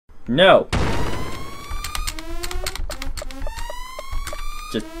No!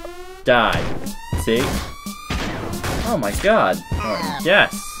 Just die. See? Oh my god. Norton,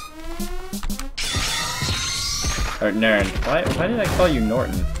 yes! Or Nern. Why did I call you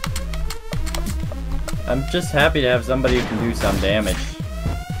Norton? I'm just happy to have somebody who can do some damage.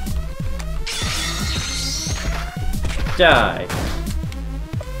 Die!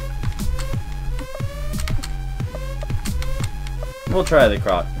 We'll try the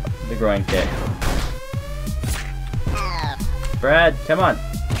groin kick. Brad, come on!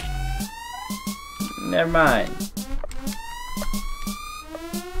 Never mind.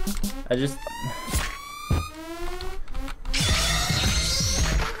 I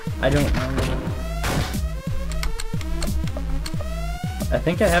don't know. I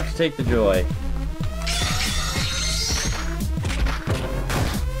think I have to take the joy.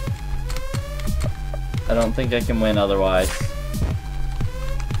 I don't think I can win otherwise.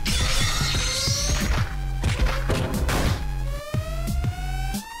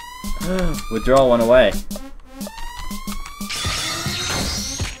 Withdrawal went away.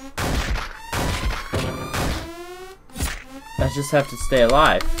 I just have to stay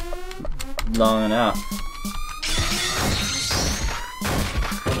alive long enough.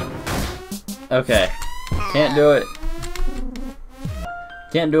 Okay. Can't do it.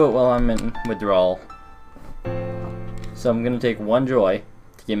 Can't do it while I'm in withdrawal. So I'm gonna take one joy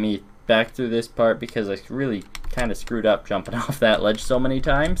to get me back through this part because I really kind of screwed up jumping off that ledge so many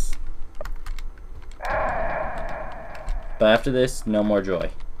times. But after this, no more joy.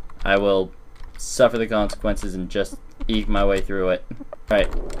 I will suffer the consequences and just eke my way through it.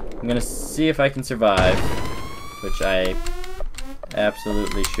 Alright, I'm gonna see if I can survive, which I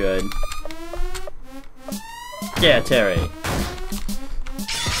absolutely should. Yeah, Terry!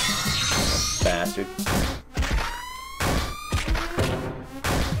 Bastard.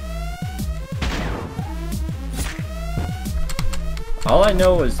 All I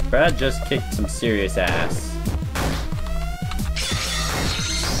know is Brad just kicked some serious ass.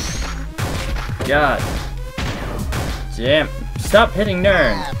 God. Damn. Stop hitting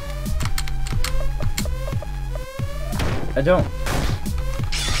Nern. I don't.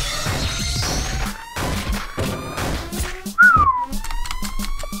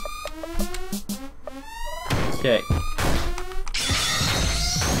 Okay.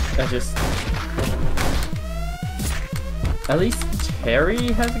 I just. At least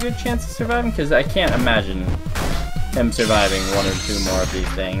Terry has a good chance of surviving, because I can't imagine him surviving one or two more of these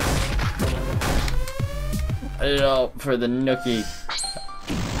things. I did it all for the nookie.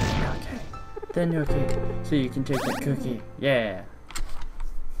 Okay. The nookie. So you can take the cookie. Yeah.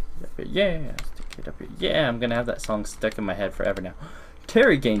 Yeah. Stick it up here. Yeah, I'm gonna have that song stuck in my head forever now.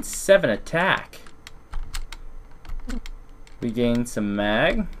 Terry gained 7 attack. We gained some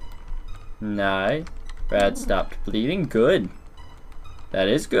mag. Nice. Brad stopped bleeding. Good. That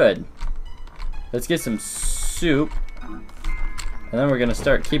is good. Let's get some soup. And then we're gonna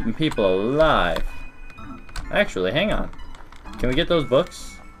start keeping people alive. Actually, hang on. Can we get those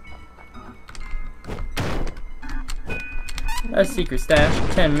books? A secret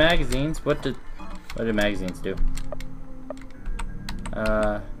stash. 10 magazines. What do magazines do?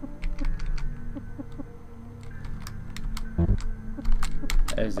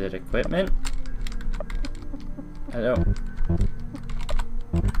 Is it equipment? I don't.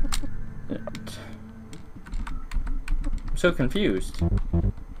 I'm so confused.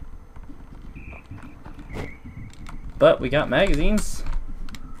 But we got magazines.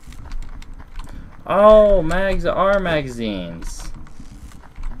 Oh, mags are magazines.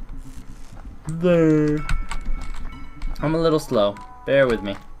 There. I'm a little slow. Bear with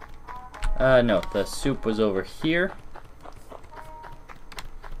me. No, the soup was over here.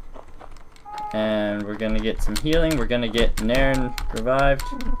 And we're gonna get some healing. We're gonna get Nairn revived.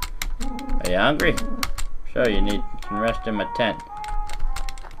 Are you hungry? Sure, you can rest in my tent.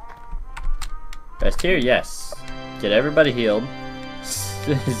 Rest here? Yes. Get everybody healed.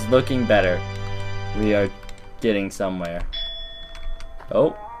 This is looking better. We are getting somewhere.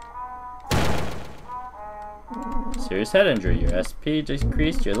 Oh. Serious head injury. Your SP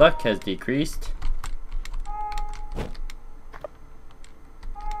decreased. Your luck has decreased.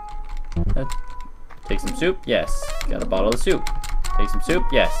 Take some soup? Yes. Got a bottle of soup. Take some soup?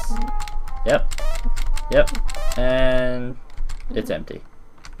 Yes. Yep. Yep. And it's empty.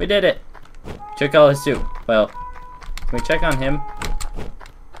 We did it. Took all his soup. Well, can we check on him?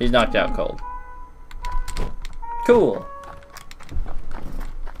 He's knocked out cold. Cool.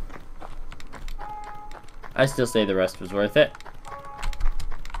 I still say the rest was worth it.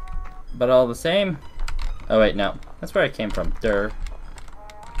 But all the same. Oh wait, no. That's where I came from. Durr.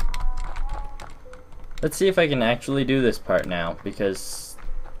 Let's see if I can actually do this part now, because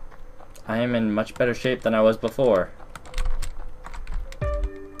I am in much better shape than I was before.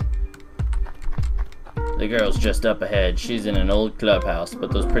 The girl's just up ahead. She's in an old clubhouse,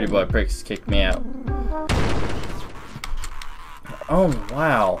 but those pretty boy pricks kicked me out. Oh,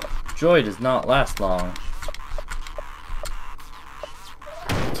 wow. Joy does not last long.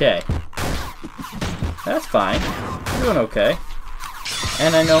 Okay. That's fine. I'm doing okay.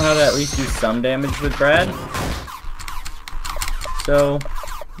 And I know how to at least do some damage with Brad. So,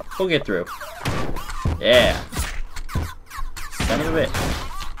 we'll get through. Yeah. Son of a bitch.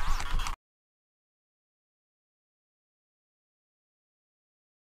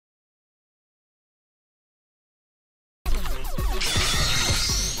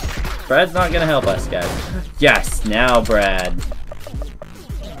 Brad's not gonna help us, guys. Yes, now Brad.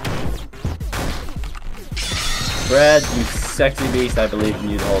 Brad, you sexy beast, I believe in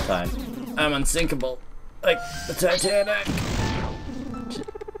you the whole time. I'm unsinkable, like the Titanic.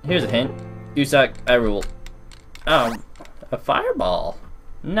 Here's a hint. You suck, I rule. Oh, a fireball.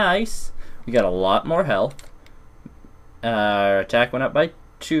 Nice. We got a lot more health. Our attack went up by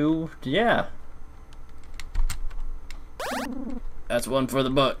 2. Yeah. That's one for the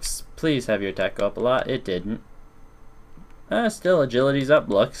books. Please have your attack go up a lot. It didn't. Still, agility's up.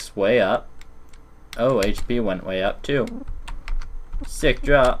 Luck's way up. Oh, HP went way up too. Sick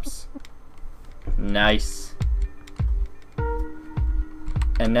drops. Nice.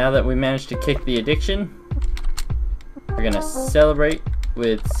 And now that we managed to kick the addiction, we're gonna celebrate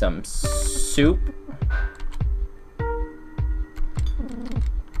with some soup.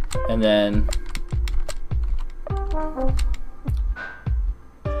 And then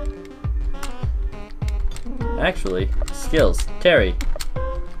actually, skills. Terry.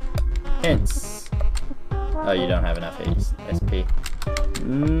 Hints. Oh, you don't have enough SP.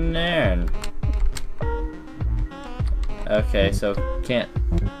 Nairn. Okay, so can't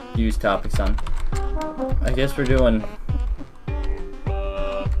use topics on. I guess we're doing.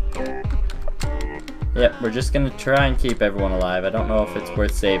 Yep, we're just gonna try and keep everyone alive. I don't know if it's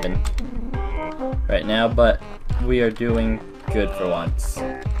worth saving right now, but we are doing good for once.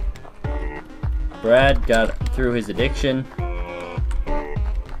 Brad got through his addiction,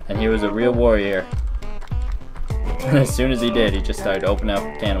 and he was a real warrior. And as soon as he did, he just started opening up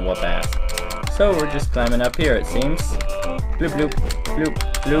a can and whoop ass. So we're just climbing up here, it seems. Bloop, bloop, bloop,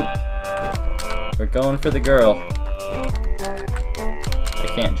 bloop. We're going for the girl. I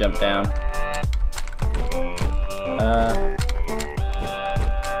can't jump down.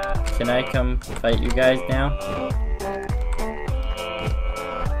 Can I come fight you guys now?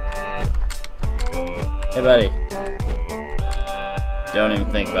 Hey, buddy. Don't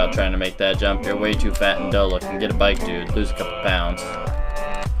even think about trying to make that jump. You're way too fat and dull looking. Get a bike, dude. Lose a couple pounds.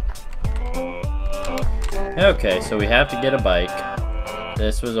 Okay, so we have to get a bike.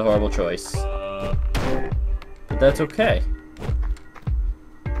 This was a horrible choice. But that's okay.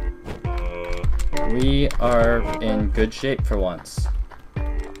 We are in good shape for once.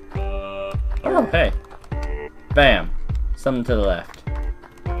 Oh, hey. Bam. Something to the left.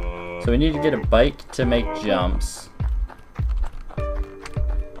 So we need to get a bike to make jumps.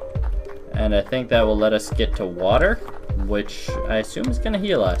 And I think that will let us get to water, which I assume is going to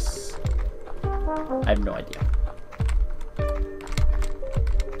heal us. I have no idea.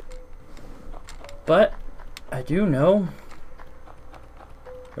 But I do know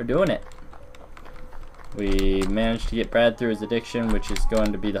we're doing it. We managed to get Brad through his addiction, which is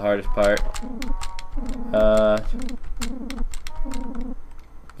going to be the hardest part.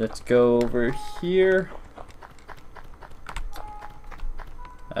 Let's go over here.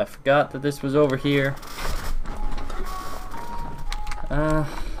 I forgot that this was over here. I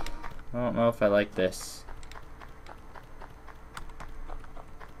don't know if I like this.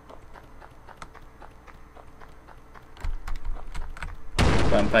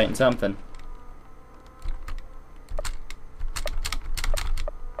 So I'm fighting something.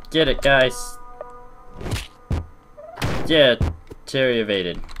 Get it, guys. Yeah, Terry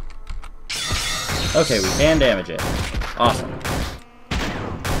evaded. Okay, we can damage it. Awesome.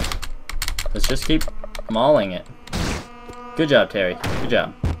 Let's just keep mauling it. Good job, Terry. Good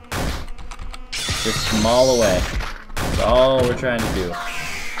job. Just maul away. That's all we're trying to do.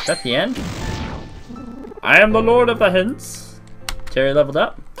 Is that the end? I am the Lord of the Hints. Terry leveled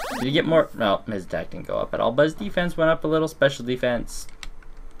up. Did he get more? No, his attack didn't go up at all, but his defense went up a little. Special defense.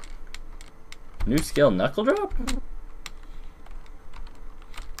 New skill, Knuckle Drop?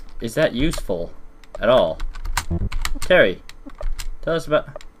 Is that useful at all? Terry, tell us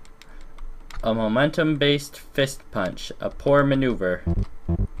about a momentum-based fist punch, a poor maneuver.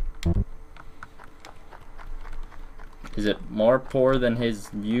 Is it more poor than his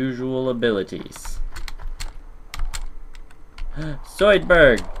usual abilities?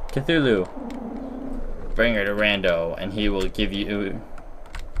 Zoidberg! Cthulhu! Bring her to Rando, and he will give you...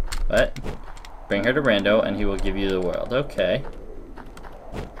 What? Bring her to Rando, and he will give you the world. Okay.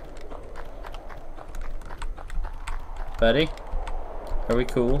 Buddy? Are we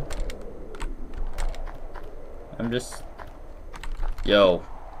cool? I'm just... Yo.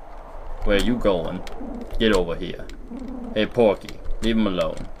 Where you going? Get over here. Hey, Porky. Leave him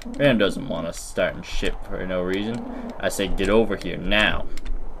alone. Rand doesn't want us starting shit for no reason. I say get over here now.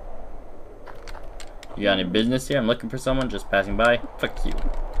 You got any business here? I'm looking for someone. Just passing by. Fuck you.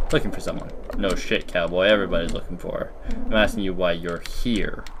 Looking for someone. No shit, cowboy. Everybody's looking for her. I'm asking you why you're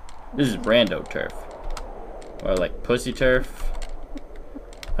here. This is Rando turf. Or like pussy turf.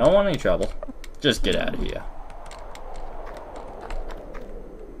 I don't want any trouble. Just get out of here.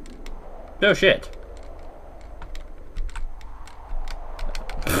 No shit.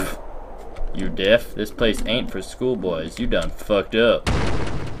 You deaf? This place ain't for schoolboys. You done fucked up.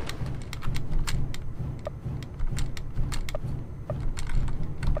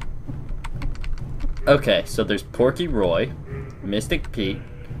 Okay, so there's Porky Roy, Mystic Pete,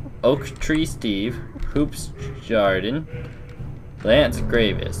 Oak Tree Steve, Hoops Jardin, Lance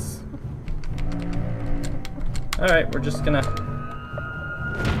Gravis. Alright, we're just gonna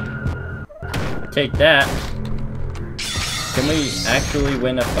take that. Can we actually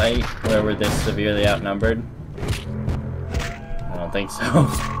win a fight where we're this severely outnumbered? I don't think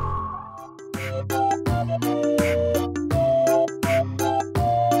so.